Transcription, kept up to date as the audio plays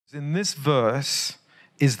In this verse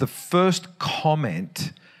is the first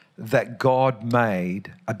comment that God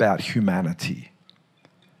made about humanity.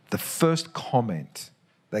 The first comment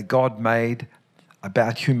that God made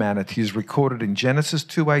about humanity is recorded in Genesis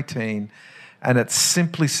 2:18, and it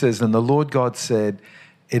simply says, "And the Lord God said,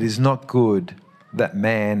 it is not good that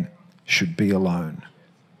man should be alone."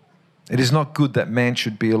 It is not good that man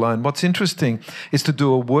should be alone. What's interesting is to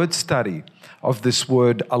do a word study of this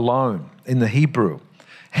word alone in the Hebrew.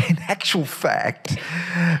 In actual fact,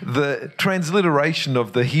 the transliteration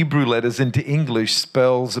of the Hebrew letters into English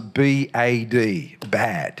spells B-A-D,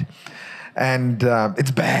 bad. And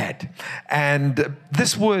it's bad. And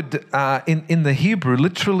this word in the Hebrew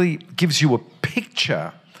literally gives you a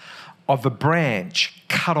picture of a branch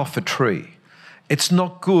cut off a tree. It's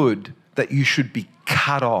not good that you should be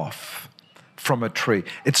cut off from a tree.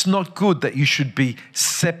 It's not good that you should be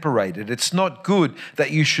separated. It's not good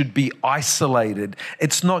that you should be isolated.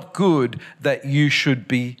 It's not good that you should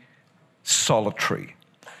be solitary.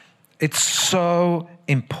 It's so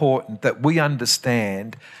important that we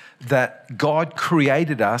understand that God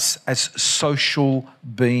created us as social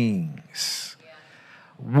beings.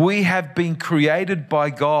 We have been created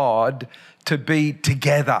by God to be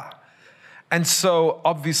together. And so,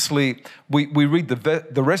 obviously, we read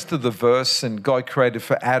the rest of the verse, and God created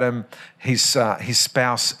for Adam his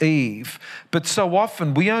spouse Eve. But so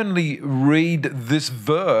often, we only read this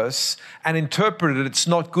verse and interpret it. It's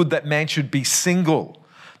not good that man should be single.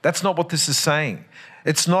 That's not what this is saying.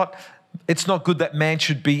 It's not good that man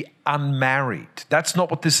should be unmarried. That's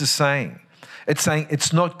not what this is saying. It's saying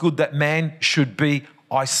it's not good that man should be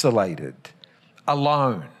isolated,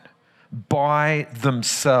 alone, by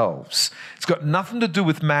themselves. It's got nothing to do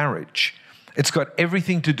with marriage. It's got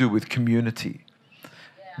everything to do with community.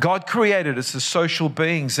 God created us as social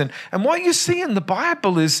beings. And what you see in the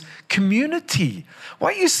Bible is community.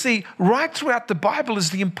 What you see right throughout the Bible is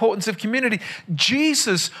the importance of community.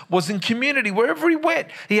 Jesus was in community wherever he went.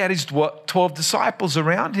 He had his 12 disciples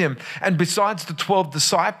around him. And besides the 12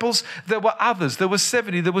 disciples, there were others. There were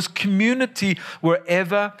 70. There was community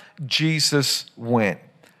wherever Jesus went.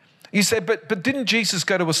 You say, but didn't Jesus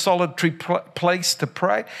go to a solitary place to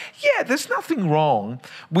pray? Yeah, there's nothing wrong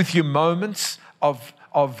with your moments of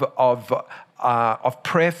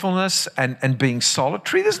prayerfulness and being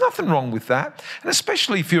solitary. There's nothing wrong with that. And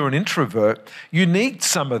especially if you're an introvert, you need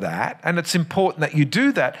some of that, and it's important that you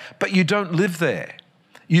do that, but you don't live there.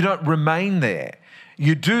 You don't remain there.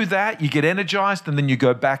 You do that, you get energized, and then you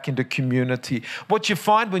go back into community. What you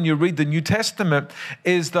find when you read the New Testament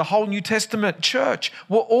is the whole New Testament church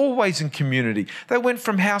were always in community. They went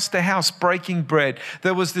from house to house breaking bread.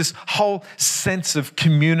 There was this whole sense of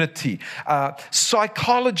community.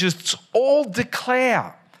 Psychologists all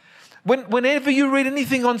declare, whenever you read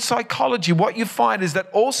anything on psychology, what you find is that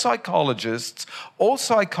all psychologists, all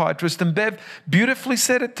psychiatrists, and Bev beautifully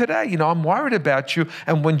said it today, I'm worried about you.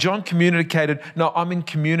 And when John communicated, no, I'm in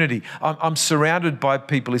community. I'm surrounded by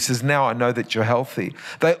people. He says, now I know that you're healthy.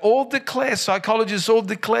 They all declare, psychologists all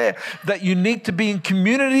declare that you need to be in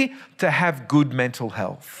community to have good mental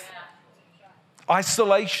health.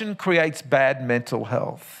 Isolation creates bad mental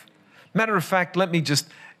health. Matter of fact, let me just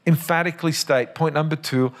emphatically state, point number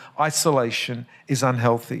 2, isolation is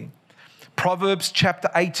unhealthy. Proverbs chapter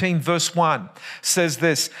 18, verse 1 says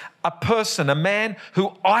this, a man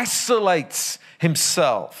who isolates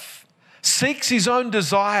himself, seeks his own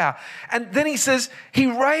desire, and then he says he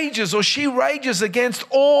rages or she rages against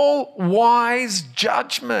all wise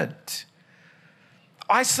judgment.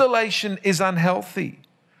 Isolation is unhealthy.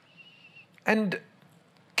 And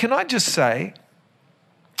can I just say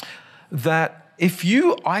that if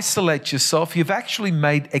you isolate yourself, you've actually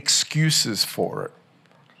made excuses for it.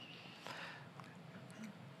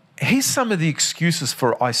 Here's some of the excuses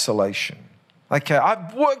for isolation. Okay,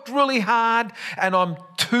 I've worked really hard and I'm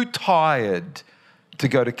too tired to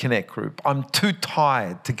go to Connect Group. I'm too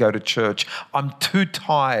tired to go to church. I'm too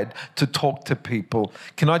tired to talk to people.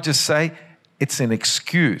 Can I just say, it's an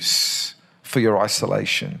excuse for your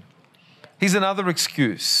isolation. Here's another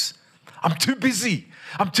excuse. I'm too busy.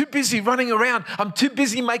 I'm too busy running around. I'm too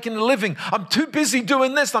busy making a living. I'm too busy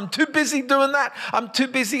doing this. I'm too busy doing that. I'm too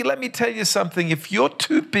busy. Let me tell you something. If you're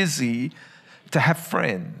too busy to have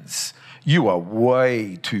friends, you are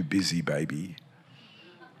way too busy, baby.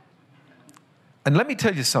 And let me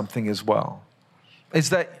tell you something as well, is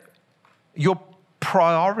that your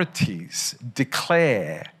priorities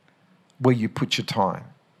declare where you put your time.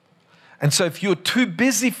 And so if you're too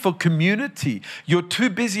busy for community, you're too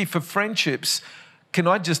busy for friendships, can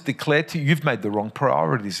I just declare to you, you've made the wrong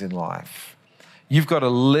priorities in life. You've got to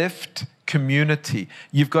lift community.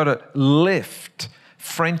 You've got to lift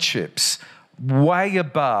friendships way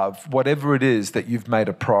above whatever it is that you've made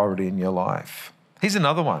a priority in your life. Here's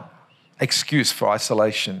another one. Excuse for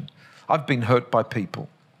isolation. I've been hurt by people.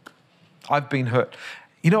 I've been hurt.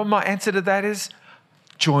 You know what my answer to that is?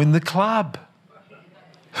 Join the club.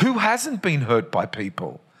 Who hasn't been hurt by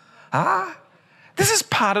people? This is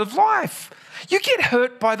part of life. You get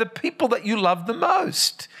hurt by the people that you love the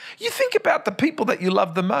most. You think about the people that you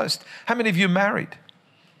love the most. How many of you are married?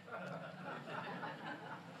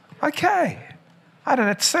 Okay. I don't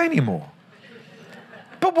have to say anymore.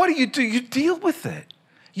 But what do? You deal with it.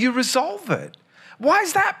 You resolve it. Why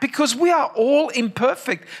is that? Because we are all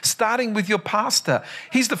imperfect, starting with your pastor.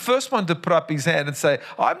 He's the first one to put up his hand and say,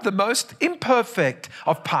 I'm the most imperfect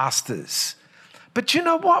of pastors. But you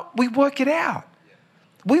know what? We work it out.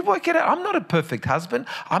 We work it out. I'm not a perfect husband.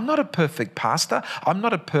 I'm not a perfect pastor. I'm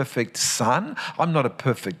not a perfect son. I'm not a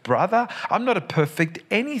perfect brother. I'm not a perfect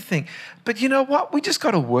anything. But you know what? We just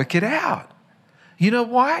got to work it out. You know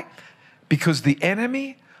why? Because the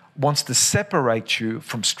enemy wants to separate you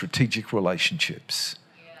from strategic relationships.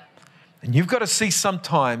 And you've got to see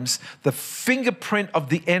sometimes the fingerprint of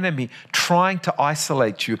the enemy trying to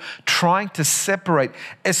isolate you, trying to separate,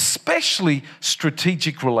 especially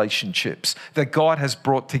strategic relationships that God has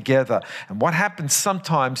brought together. And what happens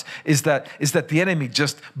sometimes is that the enemy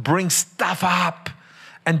just brings stuff up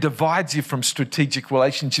and divides you from strategic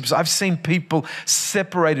relationships. I've seen people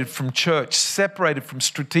separated from church, separated from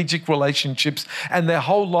strategic relationships, and their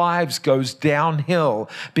whole lives goes downhill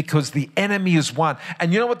because the enemy is one.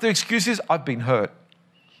 And you know what the excuse is? I've been hurt.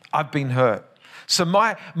 I've been hurt. So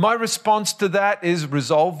my response to that is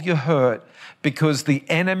resolve your hurt, because the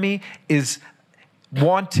enemy is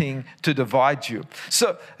wanting to divide you.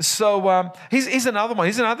 So here's another one.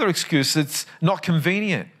 Here's another excuse. It's not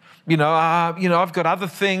convenient. I've got other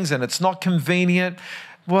things and it's not convenient.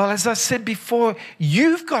 Well, as I said before,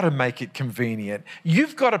 you've got to make it convenient.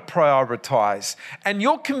 You've got to prioritize. And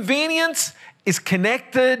your convenience is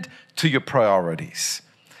connected to your priorities.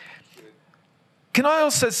 Can I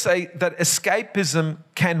also say that escapism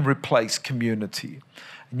can replace community?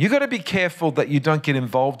 And you've got to be careful that you don't get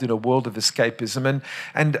involved in a world of escapism.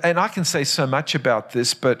 And I can say so much about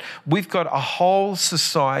this, but we've got a whole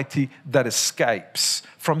society that escapes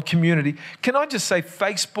from community. Can I just say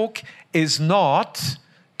Facebook is not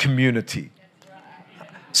community.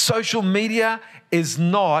 Social media is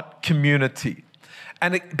not community.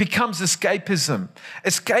 And it becomes escapism.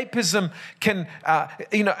 Escapism can,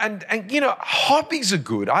 hobbies are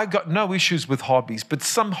good. I've got no issues with hobbies, but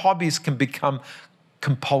some hobbies can become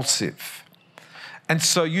compulsive. And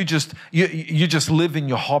so you just live in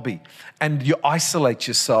your hobby and you isolate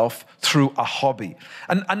yourself through a hobby.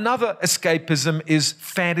 And another escapism is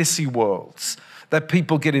fantasy worlds that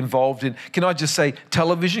people get involved in. Can I just say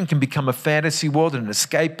television can become a fantasy world and an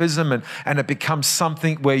escapism, and it becomes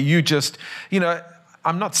something where you just,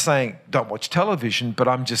 I'm not saying don't watch television, but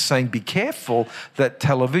I'm just saying be careful that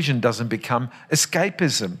television doesn't become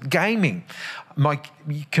escapism. Gaming.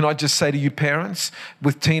 Can I just say to you parents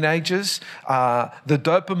with teenagers, the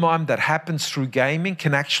dopamine that happens through gaming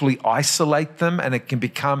can actually isolate them, and it can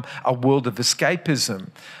become a world of escapism.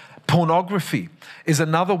 Pornography is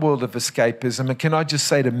another world of escapism. And can I just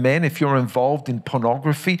say to men, if you're involved in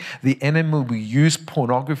pornography, the enemy will use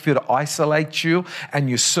pornography to isolate you, and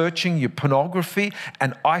you're searching your pornography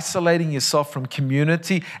and isolating yourself from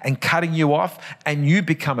community and cutting you off, and you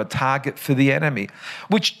become a target for the enemy.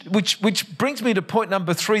 Which brings me to point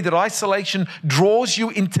number 3, that isolation draws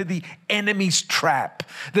you into the enemy's trap.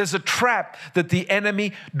 There's a trap that the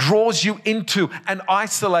enemy draws you into and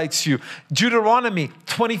isolates you. Deuteronomy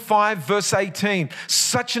 25 verse 18.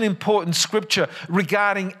 Such an important scripture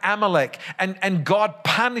regarding Amalek, and God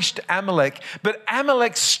punished Amalek. But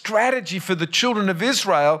Amalek's strategy for the children of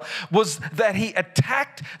Israel was that he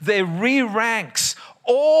attacked their rear ranks,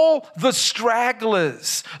 all the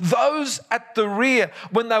stragglers, those at the rear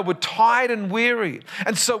when they were tired and weary.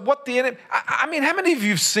 And so what the enemy, how many of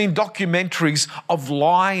you have seen documentaries of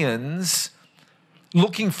lions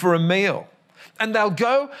looking for a meal? And they'll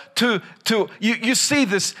go to you see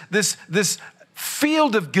this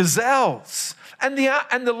field of gazelles. And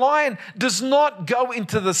the lion does not go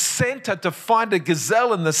into the center to find a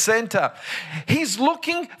gazelle in the center. He's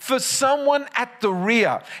looking for someone at the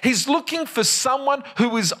rear. He's looking for someone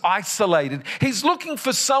who is isolated. He's looking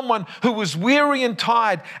for someone who is weary and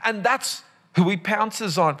tired, and that's who he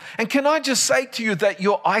pounces on. And can I just say to you that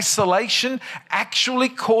your isolation actually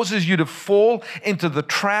causes you to fall into the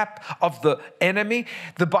trap of the enemy?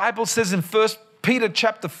 The Bible says in 1 Peter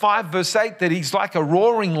chapter 5 verse 8 that he's like a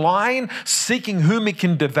roaring lion seeking whom he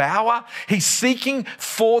can devour. He's seeking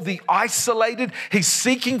for the isolated. He's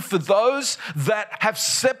seeking for those that have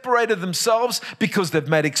separated themselves because they've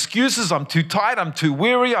made excuses. I'm too tired. I'm too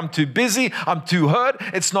weary. I'm too busy. I'm too hurt.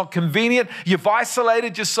 It's not convenient. You've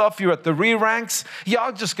isolated yourself. You're at the rear ranks. Yeah,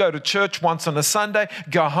 I'll just go to church once on a Sunday,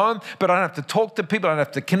 go home, but I don't have to talk to people. I don't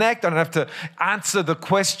have to connect. I don't have to answer the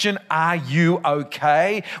question, are you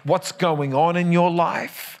okay? What's going on in your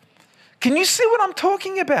life? Can you see what I'm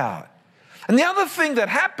talking about? And the other thing that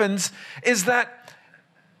happens is that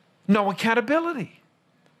no accountability.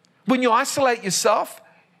 When you isolate yourself,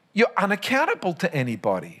 you're unaccountable to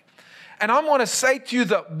anybody. And I want to say to you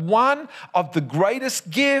that one of the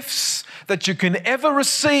greatest gifts that you can ever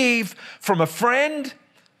receive from a friend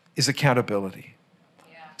is accountability.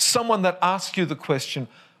 Yeah. Someone that asks you the question,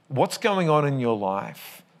 what's going on in your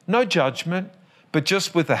life? No judgment, but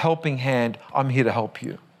just with a helping hand, I'm here to help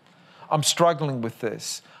you. I'm struggling with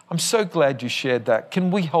this. I'm so glad you shared that.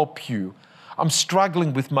 Can we help you? I'm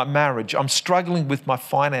struggling with my marriage. I'm struggling with my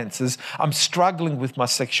finances. I'm struggling with my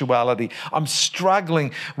sexuality. I'm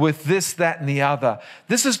struggling with this, that, and the other.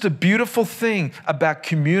 This is the beautiful thing about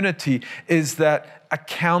community is that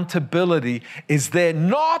accountability is there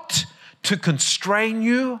not to constrain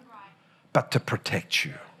you, but to protect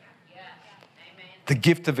you. The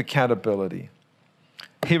gift of accountability.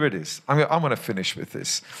 Here it is. I'm going to finish with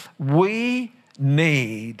this. We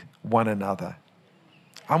need one another.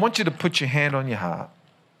 I want you to put your hand on your heart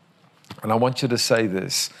and I want you to say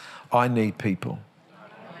this. I need people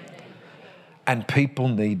and people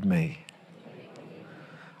need me.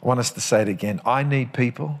 I want us to say it again. I need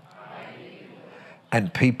people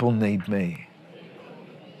and people need me.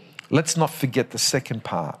 Let's not forget the second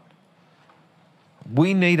part.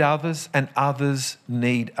 We need others and others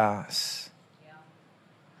need us.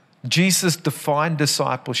 Jesus defined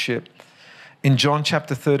discipleship in John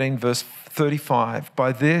chapter 13, verse 35.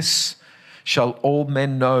 By this shall all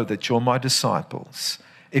men know that you're my disciples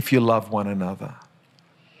if you love one another.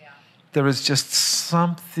 Yeah. There is just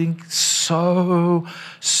something so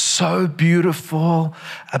beautiful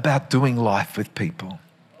about doing life with people.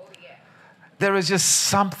 There is just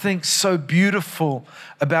something so beautiful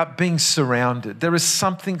about being surrounded. There is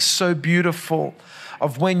something so beautiful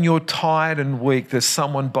of when you're tired and weak, there's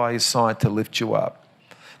someone by your side to lift you up.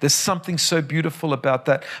 There's something so beautiful about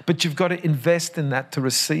that, but you've got to invest in that to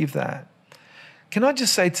receive that. Can I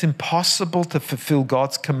just say it's impossible to fulfill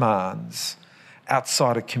God's commands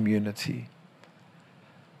outside a community.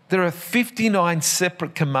 There are 59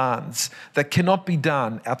 separate commands that cannot be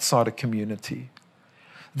done outside a community.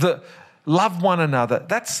 The love one another,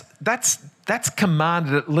 that's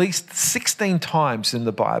commanded at least 16 times in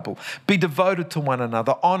the Bible. Be devoted to one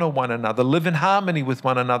another, honor one another, live in harmony with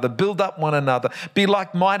one another, build up one another, be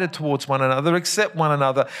like-minded towards one another, accept one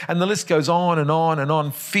another. And the list goes on and on and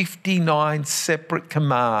on. 59 separate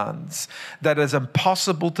commands that is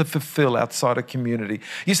impossible to fulfill outside a community.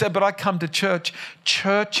 You say, but I come to church.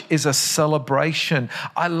 Church is a celebration.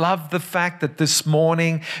 I love the fact that this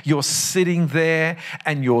morning you're sitting there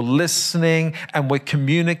and you're listening and we're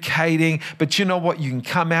communicating. But you know what? You can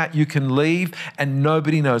come out, you can leave, and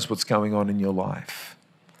nobody knows what's going on in your life.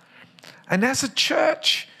 And as a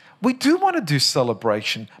church, we do want to do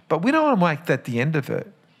celebration, but we don't want to make that the end of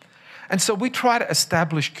it. And so we try to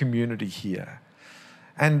establish community here.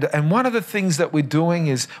 And one of the things that we're doing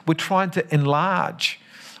is we're trying to enlarge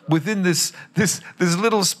within this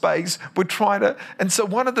little space. We're trying to, and so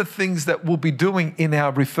one of the things that we'll be doing in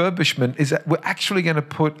our refurbishment is that we're actually going to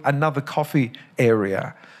put another coffee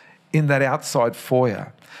area in that outside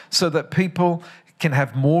foyer so that people can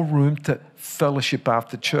have more room to fellowship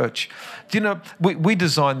after church. Do you know, we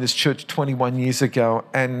designed this church 21 years ago,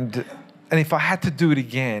 and if I had to do it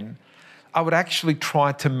again, I would actually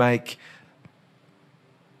try to make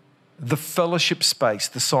the fellowship space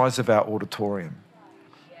the size of our auditorium.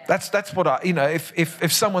 That's what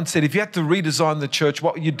if someone said, if you had to redesign the church,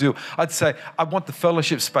 what would you do? I'd say, I want the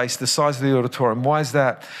fellowship space the size of the auditorium. Why is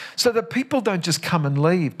that? So that people don't just come and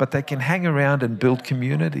leave, but they can hang around and build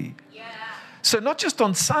community. Yeah. So not just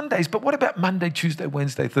on Sundays, but what about Monday, Tuesday,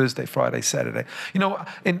 Wednesday, Thursday, Friday, Saturday? You know,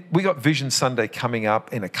 and we got Vision Sunday coming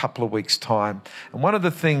up in a couple of weeks' time. And one of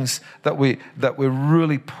the things that we're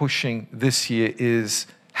really pushing this year is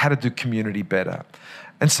how to do community better.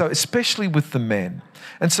 And so especially with the men.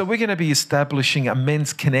 And so we're going to be establishing a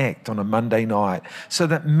men's connect on a Monday night so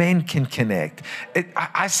that men can connect.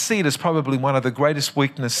 I see it as probably one of the greatest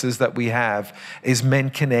weaknesses that we have is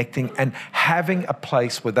men connecting and having a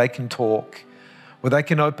place where they can talk, where they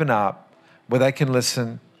can open up, where they can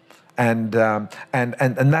listen, And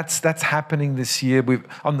that's happening this year.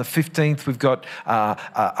 On the 15th, we've got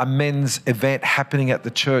a men's event happening at the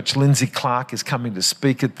church. Lindsay Clark is coming to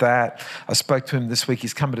speak at that. I spoke to him this week.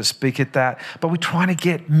 He's coming to speak at that. But we're trying to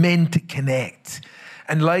get men to connect.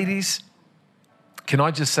 And ladies, can I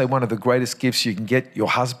just say one of the greatest gifts you can get your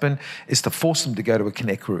husband is to force him to go to a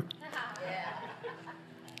connect group.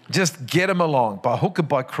 Just get them along by hook or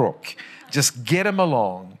by crook. Just get them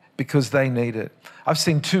along because they need it. I've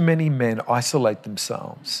seen too many men isolate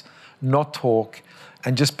themselves, not talk,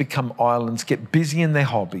 and just become islands, get busy in their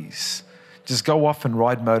hobbies. Just go off and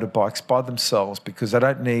ride motorbikes by themselves because they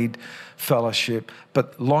don't need fellowship.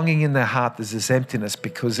 But longing in their heart, there's this emptiness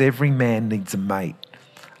because every man needs a mate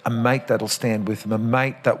that'll stand with him, a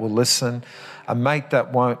mate that will listen, a mate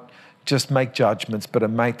that won't just make judgments, but a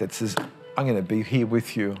mate that says, I'm going to be here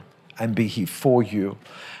with you and be here for you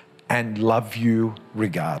and love you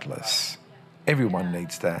regardless. Everyone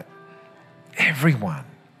needs that. Everyone.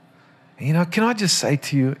 You know, can I just say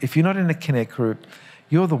to you, if you're not in a connect group,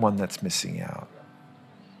 you're the one that's missing out.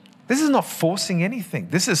 This is not forcing anything.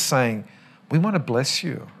 This is saying, we want to bless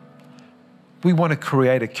you. We want to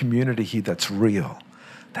create a community here that's real,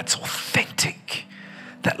 that's authentic,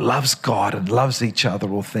 that loves God and loves each other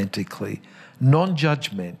authentically,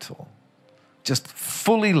 non-judgmental, just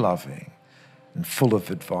fully loving and full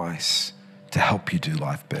of advice to help you do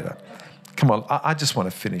life better. Come on, I just want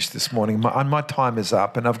to finish this morning. My time is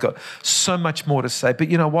up and I've got so much more to say. But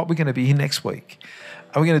you know what? We're going to be here next week.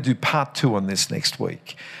 And we're going to do part 2 on this next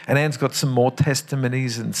week. And Anne's got some more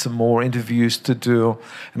testimonies and some more interviews to do.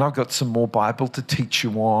 And I've got some more Bible to teach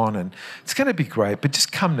you on. And it's going to be great. But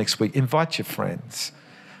just come next week. Invite your friends.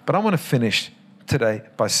 But I want to finish today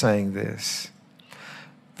by saying this.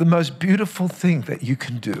 The most beautiful thing that you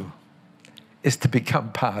can do is to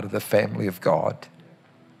become part of the family of God.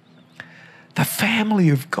 The family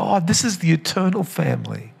of God. This is the eternal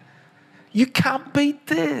family. You can't beat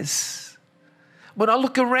this. When I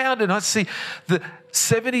look around and I see the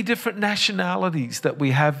 70 different nationalities that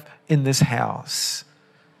we have in this house,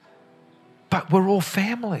 but we're all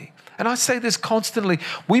family. And I say this constantly.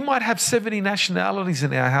 We might have 70 nationalities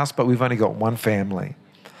in our house, but we've only got one family.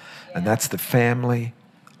 And that's the family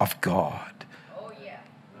of God. Oh, yeah.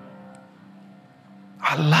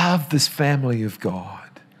 I love this family of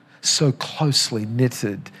God, so closely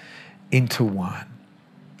knitted into one.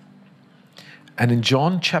 And in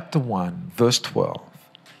John chapter 1, verse 12,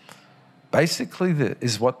 basically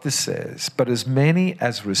is what this says. But as many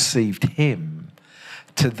as received him,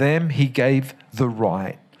 to them he gave the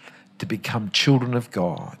right to become children of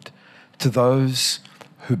God, to those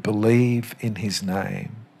who believe in his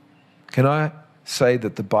name. Can I say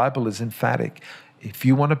that the Bible is emphatic? If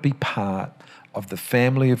you want to be part of the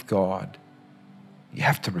family of God, you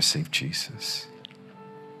have to receive Jesus.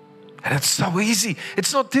 And it's so easy.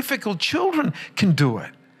 It's not difficult. Children can do it.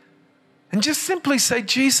 And just simply say,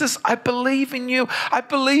 Jesus, I believe in you. I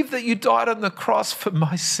believe that you died on the cross for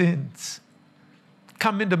my sins.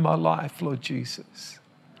 Come into my life, Lord Jesus.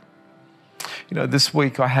 You know, this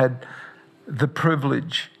week I had the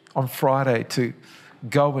privilege on Friday to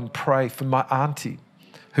go and pray for my auntie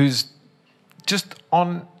who's just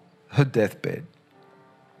on her deathbed.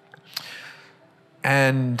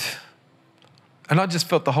 And I just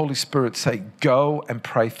felt the Holy Spirit say, go and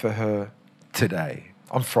pray for her today,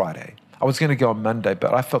 on Friday. I was going to go on Monday,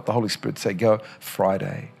 but I felt the Holy Spirit say, go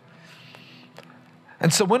Friday.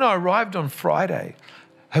 And so when I arrived on Friday,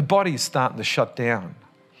 her body is starting to shut down.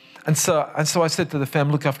 And so I said to the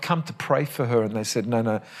family, look, I've come to pray for her. And they said,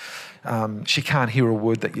 no, she can't hear a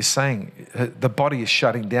word that you're saying. The body is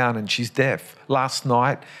shutting down and she's deaf. Last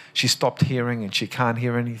night, she stopped hearing and she can't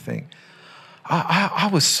hear anything. I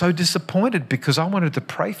was so disappointed because I wanted to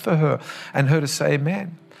pray for her and her to say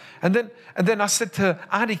amen. And then I said to her,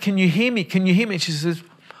 Auntie, can you hear me? Can you hear me? She says,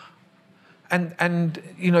 and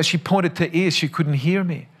you know, she pointed to ears. She couldn't hear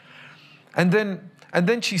me. And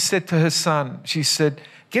then she said to her son, she said,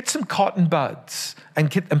 get some cotton buds and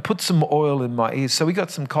put some oil in my ears. So we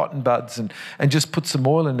got some cotton buds and just put some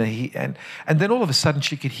oil in her ear. And then all of a sudden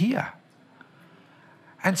she could hear.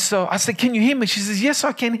 And so I said, can you hear me? She says, yes,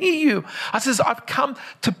 I can hear you. I says, I've come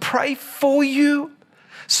to pray for you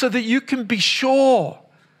so that you can be sure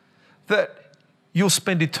that you'll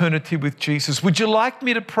spend eternity with Jesus. Would you like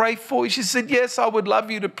me to pray for you? She said, yes, I would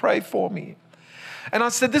love you to pray for me. And I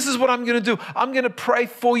said, this is what I'm going to do. I'm going to pray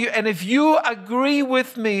for you. And if you agree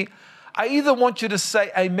with me, I either want you to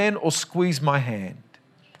say amen or squeeze my hand.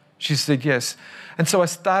 She said, yes. And so I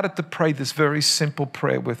started to pray this very simple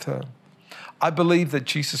prayer with her. I believe that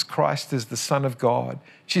Jesus Christ is the Son of God.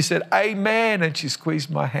 She said, amen, and she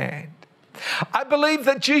squeezed my hand. I believe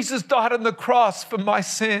that Jesus died on the cross for my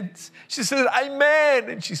sins. She said, amen.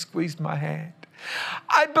 And she squeezed my hand.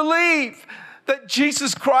 I believe that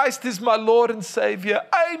Jesus Christ is my Lord and Savior.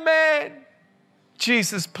 Amen.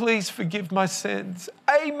 Jesus, please forgive my sins.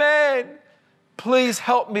 Amen. Please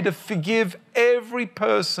help me to forgive every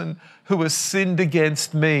person who has sinned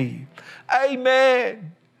against me.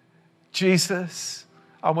 Amen. Jesus,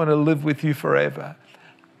 I want to live with you forever.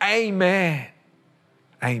 Amen.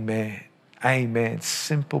 Amen. Amen.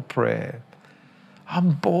 Simple prayer.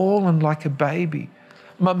 I'm bawling like a baby.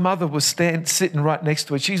 My mother was sitting right next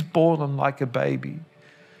to her. She's bawling like a baby.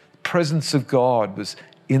 The presence of God was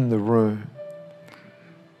in the room.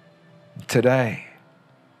 Today,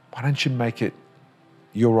 why don't you make it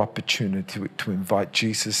your opportunity to invite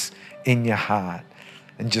Jesus in your heart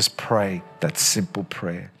and just pray that simple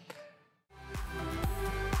prayer.